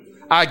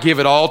 I give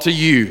it all to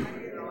you.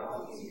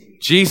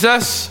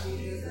 Jesus,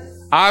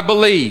 I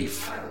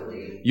believe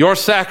your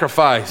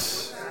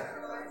sacrifice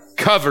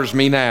covers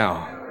me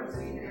now.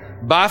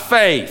 By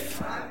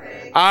faith,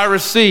 I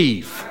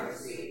receive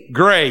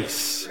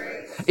grace.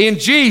 In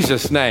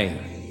Jesus'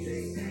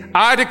 name,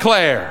 I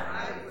declare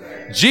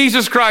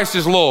Jesus Christ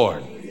is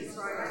Lord.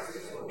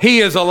 He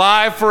is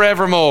alive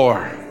forevermore.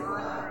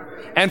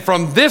 And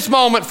from this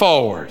moment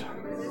forward,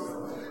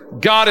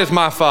 God is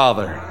my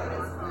Father,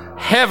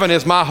 heaven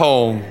is my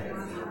home,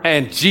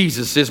 and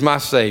Jesus is my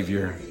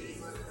Savior.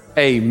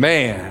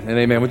 Amen and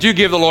amen. Would you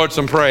give the Lord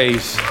some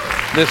praise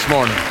this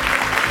morning?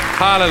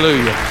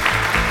 Hallelujah.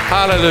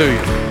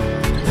 Hallelujah.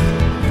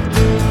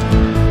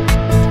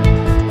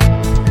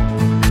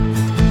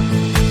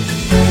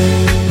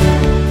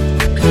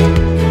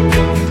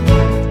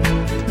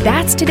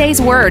 That's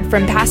today's word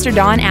from Pastor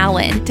Don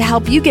Allen to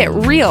help you get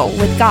real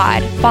with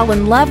God, fall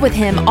in love with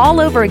Him all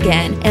over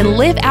again, and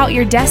live out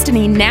your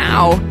destiny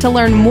now. To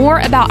learn more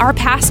about our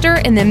pastor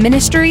and the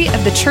ministry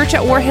of the church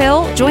at War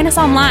Hill, join us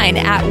online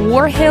at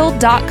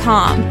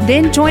warhill.com.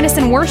 Then join us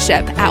in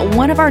worship at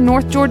one of our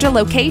North Georgia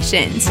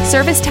locations.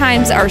 Service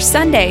times are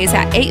Sundays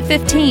at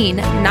 8:15,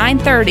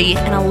 9:30,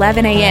 and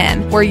 11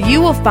 a.m., where you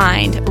will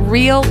find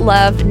real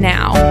love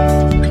now.